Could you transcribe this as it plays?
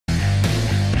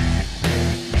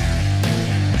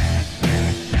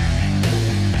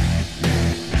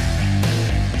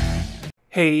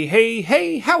Hey, hey,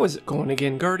 hey, how is it going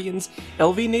again, Guardians?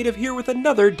 LVnative here with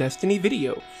another Destiny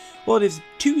video. Well, it is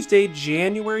Tuesday,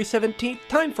 January 17th,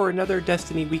 time for another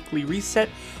Destiny Weekly Reset.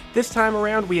 This time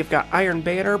around, we have got Iron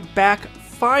Banner back.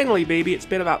 Finally, baby, it's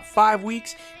been about 5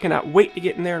 weeks. Cannot wait to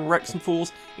get in there and wreck some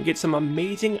fools and get some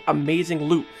amazing, amazing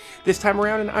loot. This time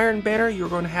around in Iron Banner, you're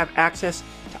going to have access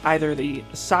to either the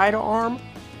sidearm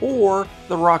or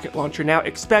the rocket launcher. Now,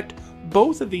 expect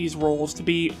both of these rolls to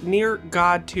be near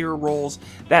god tier rolls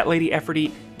that Lady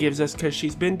Efforty gives us, because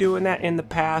she's been doing that in the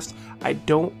past. I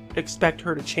don't expect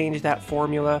her to change that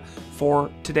formula for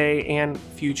today and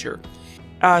future.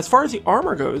 As far as the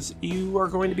armor goes, you are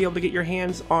going to be able to get your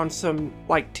hands on some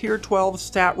like tier 12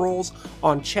 stat rolls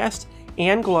on chest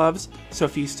and gloves, so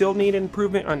if you still need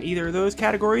improvement on either of those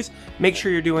categories, make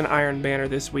sure you're doing Iron Banner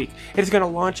this week. It is going to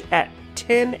launch at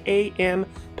 10 a.m.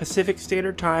 Pacific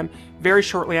Standard Time very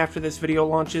shortly after this video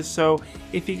launches, so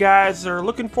if you guys are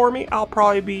looking for me, I'll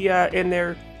probably be in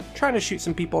there trying to shoot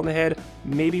some people in the head,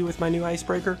 maybe with my new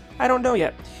icebreaker. I don't know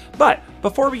yet. But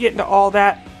before we get into all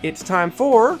that, it's time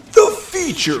for the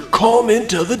feature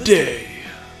comment of the day.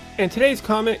 And today's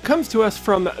comment comes to us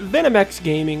from VenomX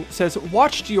Gaming. It says,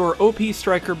 watched your OP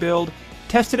Striker build,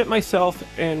 tested it myself,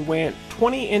 and went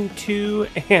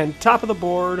 20-2 and top of the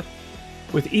board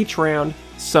with each round,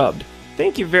 subbed.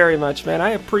 Thank you very much, man.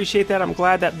 I appreciate that. I'm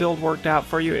glad that build worked out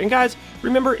for you. And guys,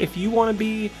 remember, if you want to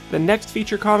be the next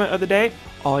feature comment of the day,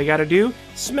 all you got to do,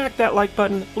 smack that like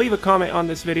button, leave a comment on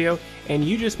this video, and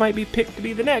you just might be picked to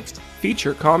be the next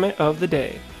feature comment of the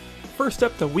day. First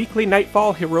up, the weekly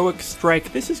Nightfall Heroic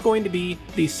Strike. This is going to be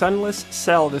the Sunless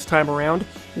Cell this time around,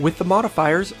 with the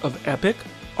modifiers of Epic,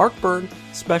 Arc Burn,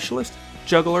 Specialist,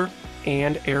 Juggler,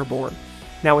 and Airborne.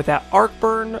 Now with that Arc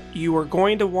Burn, you are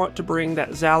going to want to bring that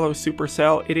Zalo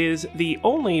Supercell. It is the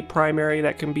only primary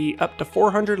that can be up to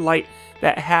 400 light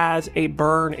that has a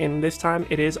burn, and this time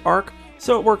it is Arc,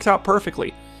 so it works out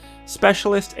perfectly.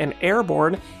 Specialist and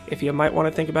Airborne, if you might want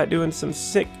to think about doing some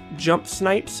sick jump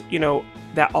snipes, you know,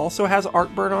 that also has Arc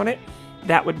Burn on it,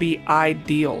 that would be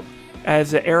ideal.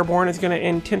 As the Airborne is going to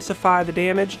intensify the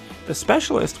damage, the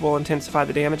Specialist will intensify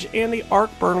the damage, and the Arc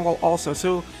Burn will also.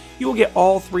 So you will get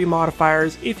all three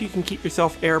modifiers if you can keep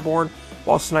yourself airborne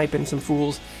while sniping some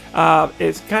fools.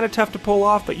 It's kind of tough to pull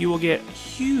off, but you will get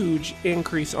huge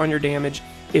increase on your damage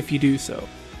if you do so.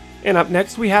 And up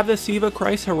next, we have the Siva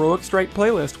Christ Heroic Strike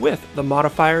playlist with the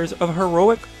modifiers of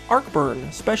Heroic, Arc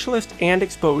Burn, Specialist, and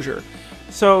Exposure.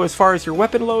 So as far as your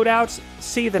weapon loadouts,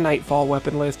 see the Nightfall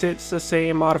weapon list. It's the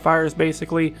same modifiers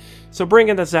basically. So bring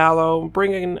in the Zalo,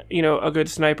 bring in, you know, a good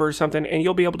sniper or something, and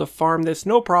you'll be able to farm this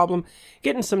no problem,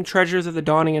 getting some treasures of the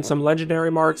Dawning and some legendary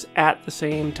marks at the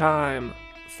same time.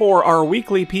 For our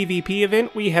weekly PvP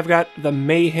event, we have got the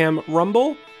Mayhem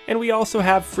Rumble, and we also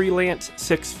have Freelance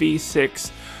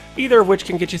 6v6, either of which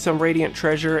can get you some Radiant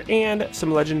treasure and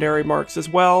some legendary marks as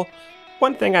well.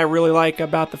 One thing I really like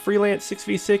about the Freelance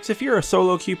 6v6, if you're a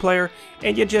solo queue player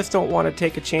and you just don't want to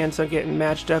take a chance on getting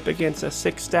matched up against a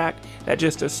 6-stack that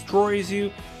just destroys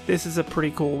you, this is a pretty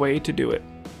cool way to do it.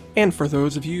 And for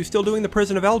those of you still doing the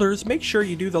Prison of Elders, make sure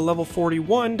you do the level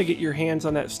 41 to get your hands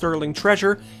on that Sterling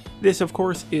treasure. This, of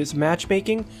course, is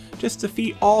matchmaking. Just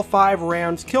defeat all 5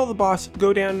 rounds, kill the boss,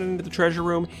 go down into the treasure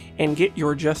room, and get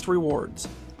your just rewards.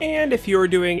 And if you are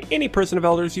doing any Prison of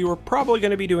Elders, you are probably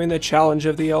going to be doing the Challenge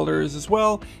of the Elders as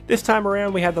well. This time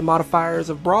around, we have the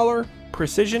modifiers of Brawler,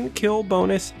 Precision Kill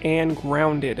Bonus, and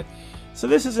Grounded. So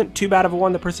this isn't too bad of a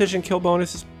one. The Precision Kill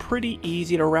Bonus is pretty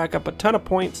easy to rack up a ton of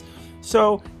points.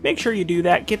 So make sure you do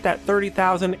that. Get that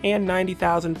 30,000 and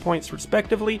 90,000 points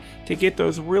respectively to get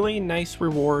those really nice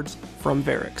rewards from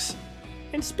Varix.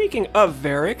 And speaking of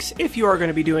Varix, if you are going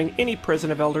to be doing any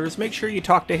Prison of Elders, make sure you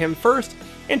talk to him first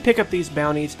and pick up these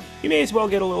bounties. You may as well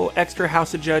get a little extra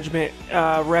House of Judgment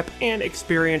rep and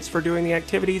experience for doing the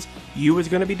activities you was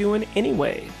going to be doing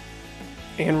anyway.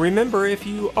 And remember, if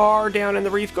you are down in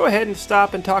the reef, go ahead and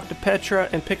stop and talk to Petra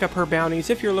and pick up her bounties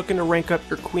if you're looking to rank up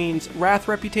your Queen's Wrath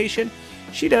reputation.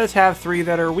 She does have 3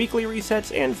 that are weekly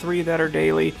resets and 3 that are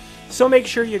daily. So make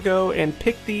sure you go and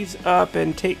pick these up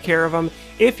and take care of them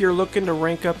if you're looking to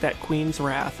rank up that Queen's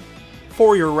Wrath.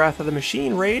 For your Wrath of the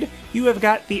Machine raid, you have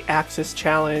got the Axis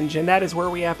Challenge, and that is where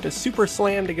we have to super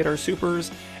slam to get our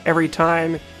supers every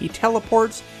time he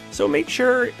teleports. So make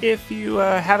sure, if you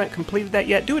haven't completed that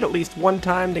yet, do it at least one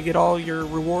time to get all your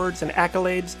rewards and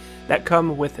accolades that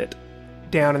come with it.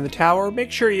 Down in the tower, make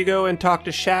sure you go and talk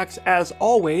to Shax as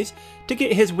always to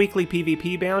get his weekly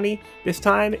PvP bounty. This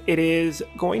time it is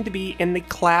going to be in the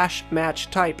Clash match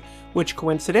type, which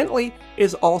coincidentally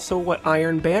is also what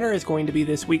Iron Banner is going to be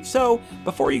this week. So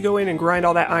before you go in and grind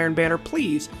all that Iron Banner,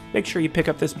 please make sure you pick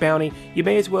up this bounty. You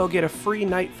may as well get a free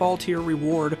Nightfall tier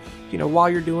reward, while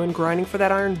you're doing grinding for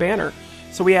that Iron Banner.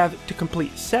 So we have to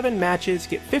complete 7 matches,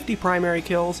 get 50 primary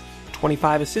kills,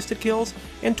 25 assisted kills,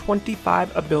 and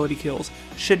 25 ability kills.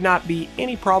 Should not be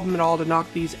any problem at all to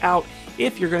knock these out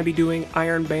if you're going to be doing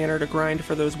Iron Banner to grind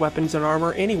for those weapons and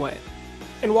armor anyway.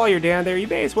 And while you're down there, you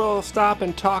may as well stop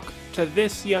and talk to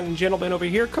this young gentleman over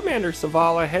here. Commander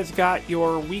Savala has got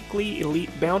your weekly elite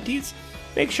bounties.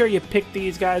 Make sure you pick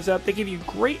these guys up. They give you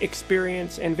great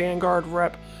experience and Vanguard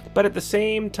rep, but at the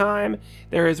same time,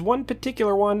 there is one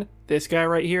particular one, this guy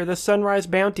right here, the Sunrise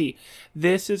Bounty.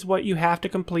 This is what you have to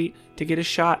complete to get a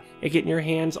shot at getting your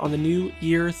hands on the new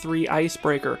Year 3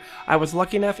 Icebreaker. I was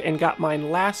lucky enough and got mine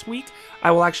last week.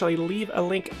 I will actually leave a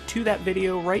link to that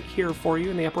video right here for you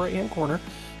in the upper right hand corner.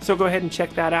 So go ahead and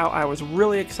check that out. I was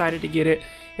really excited to get it.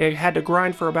 I had to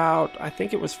grind for about, I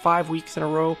think it was 5 weeks in a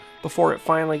row before it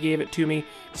finally gave it to me.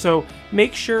 So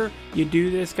make sure you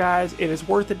do this, guys. It is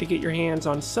worth it to get your hands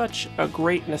on such a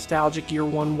great nostalgic Year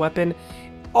 1 weapon.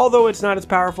 Although it's not as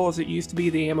powerful as it used to be,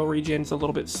 the ammo regen's a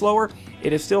little bit slower,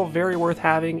 it is still very worth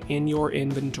having in your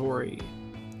inventory.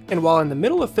 And while in the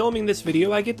middle of filming this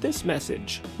video, I get this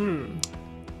message.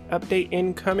 Update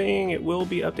incoming. It will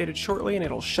be updated shortly and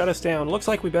it'll shut us down. Looks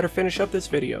like we better finish up this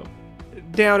video.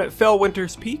 Down at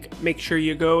Fellwinter's Peak, make sure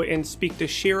you go and speak to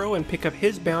Shiro and pick up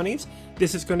his bounties.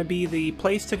 This is going to be the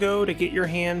place to go to get your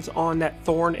hands on that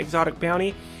Thorn exotic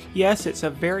bounty. Yes, it's a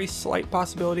very slight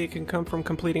possibility it can come from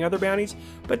completing other bounties,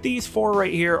 but these 4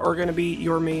 right here are going to be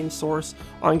your main source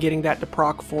on getting that to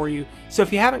proc for you. So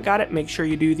if you haven't got it, make sure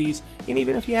you do these. And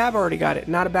even if you have already got it,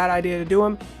 not a bad idea to do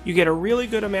them. You get a really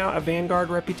good amount of Vanguard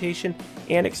reputation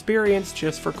and experience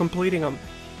just for completing them.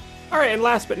 Alright, and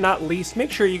last but not least,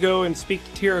 make sure you go and speak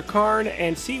to Tira Karn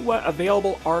and see what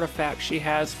available artifacts she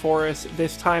has for us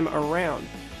this time around.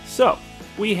 So,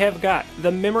 we have got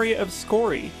the Memory of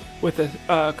Scory with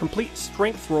a complete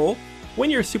strength roll. When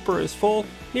your super is full,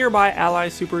 nearby ally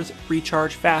supers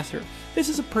recharge faster. This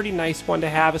is a pretty nice one to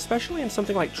have, especially in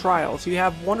something like Trials. You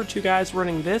have 1 or 2 guys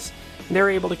running this, and they're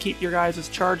able to keep your guys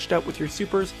charged up with your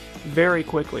supers very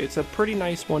quickly. It's a pretty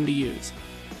nice one to use.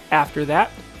 After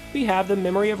that, we have the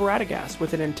Memory of Radagast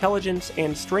with an intelligence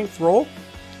and strength roll.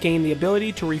 Gain the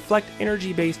ability to reflect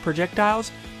energy-based projectiles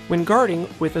when guarding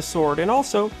with a sword, and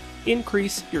also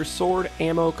increase your sword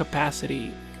ammo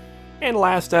capacity. And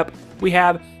last up, we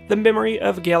have the Memory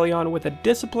of Galleon with a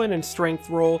discipline and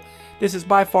strength roll. This is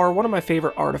by far one of my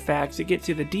favorite artifacts. It gets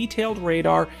you the detailed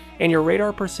radar, and your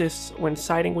radar persists when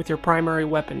sighting with your primary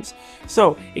weapons.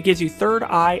 So it gives you third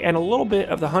eye and a little bit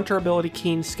of the hunter ability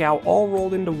Keen Scout all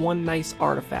rolled into one nice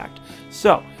artifact.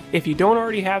 So if you don't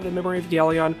already have the Memory of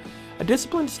Galleon, a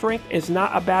disciplined strength is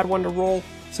not a bad one to roll.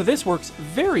 So this works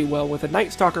very well with a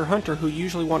Night Stalker Hunter who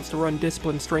usually wants to run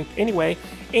Disciplined Strength anyway,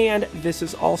 and this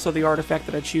is also the artifact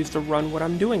that I choose to run when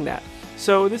I'm doing that.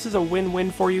 So this is a win-win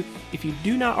for you. If you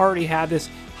do not already have this,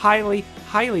 highly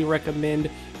recommend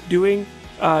doing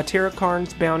Tira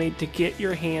Karn's bounty to get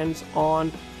your hands on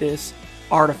this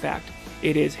artifact.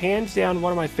 It is hands down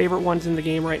one of my favorite ones in the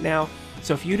game right now,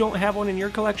 so if you don't have one in your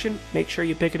collection, make sure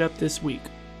you pick it up this week.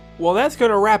 Well, that's going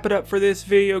to wrap it up for this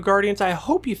video, Guardians. I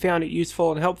hope you found it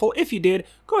useful and helpful. If you did,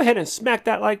 go ahead and smack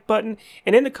that like button.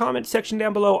 And in the comments section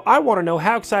down below, I want to know,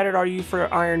 how excited are you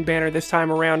for Iron Banner this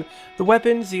time around? The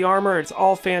weapons, the armor, it's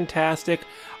all fantastic.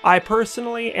 I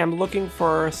personally am looking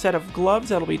for a set of gloves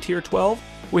that'll be tier 12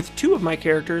 with 2 of my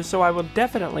characters, so I will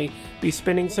definitely be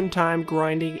spending some time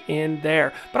grinding in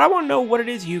there. But I want to know what it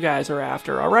is you guys are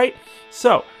after, alright?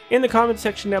 So, in the comments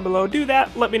section down below, do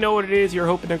that. Let me know what it is you're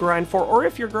hoping to grind for, or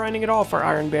if you're grinding at all for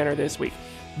Iron Banner this week.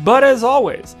 But as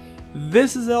always,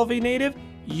 this is LVnative,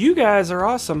 you guys are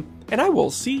awesome, and I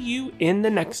will see you in the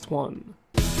next one.